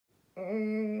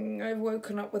I've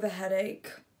woken up with a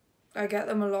headache. I get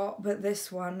them a lot, but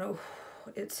this one, oh,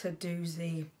 it's a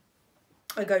doozy.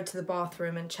 I go to the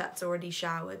bathroom and Chet's already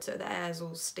showered, so the air's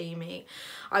all steamy.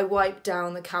 I wipe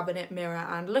down the cabinet mirror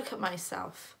and look at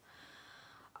myself.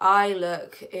 I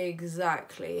look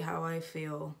exactly how I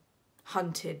feel.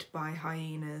 Hunted by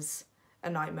hyenas. A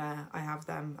nightmare. I have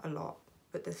them a lot,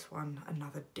 but this one,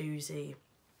 another doozy.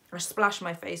 I splash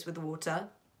my face with water,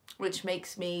 which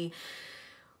makes me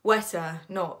wetter,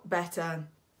 not better.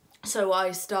 So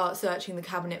I start searching the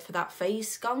cabinet for that face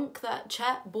skunk that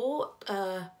Chet bought,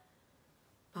 but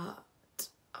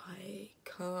I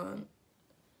can't.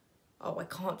 Oh, I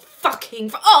can't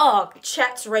fucking... Oh!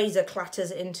 Chet's razor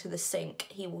clatters into the sink.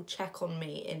 He will check on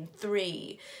me in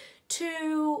 3,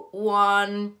 2,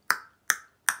 1.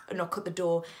 A knock at the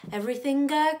door.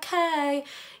 Everything okay?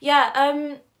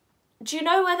 Yeah, do you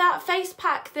know where that face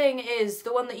pack thing is?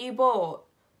 The one that you bought?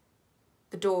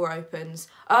 The door opens.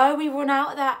 Oh, we run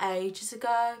out of that ages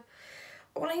ago.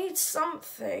 Well, I need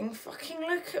something. Fucking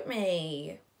look at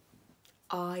me.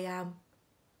 I am.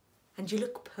 And you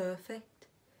look perfect.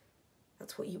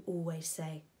 That's what you always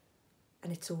say.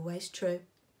 And it's always true.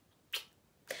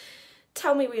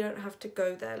 Tell me we don't have to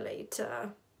go there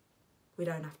later. We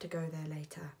don't have to go there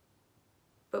later.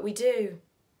 But we do.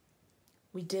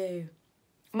 We do.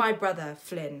 My brother,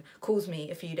 Flynn, calls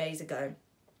me a few days ago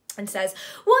and says,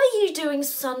 "What are you doing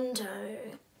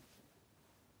Sunday?"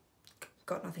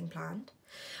 Got nothing planned.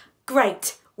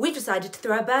 Great. We've decided to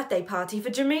throw a birthday party for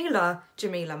Jamila.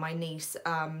 Jamila, my niece,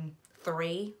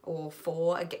 3 or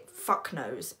 4, fuck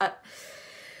knows. Wow,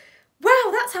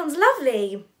 that sounds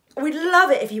lovely. We'd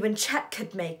love it if you and Chet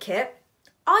could make it.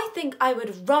 I think I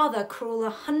would rather crawl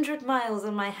 100 miles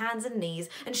on my hands and knees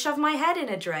and shove my head in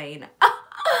a drain.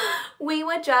 We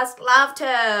would just love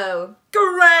to.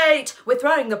 Great! We're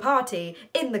throwing the party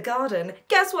in the garden.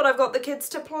 Guess what I've got the kids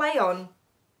to play on?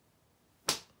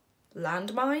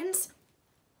 Landmines?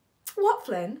 What,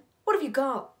 Flynn? What have you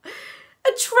got?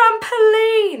 A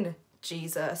trampoline!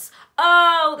 Jesus.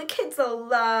 Oh, the kids will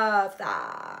love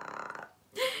that.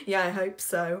 Yeah, I hope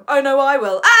so. Oh no, I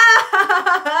will.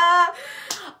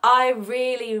 I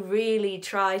really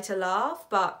try to laugh,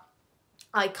 but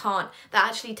I can't. That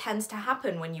actually tends to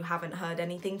happen when you haven't heard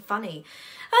anything funny.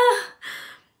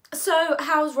 So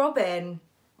how's Robin?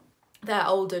 Their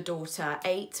older daughter,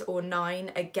 8 or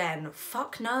 9, again,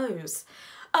 fuck knows.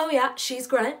 Oh yeah, she's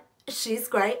great. She's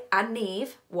great. And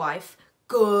Neve, wife,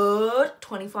 good.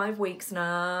 25 weeks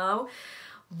now.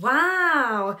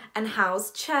 Wow. And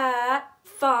how's Chet?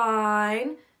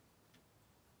 Fine.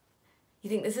 You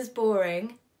think this is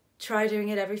boring? Try doing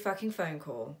it every fucking phone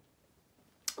call.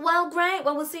 Well, great.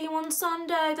 Well, we'll see you on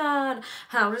Sunday then.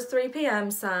 How does 3 p.m.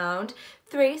 sound?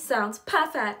 3 sounds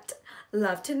perfect.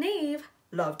 Love to Neve.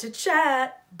 Love to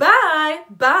Chet. Bye.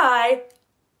 Bye.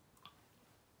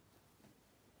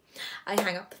 I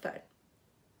hang up the phone.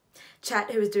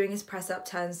 Chet, who is doing his press-up,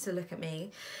 turns to look at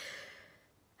me.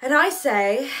 And I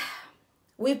say,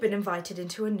 we've been invited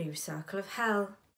into a new circle of hell.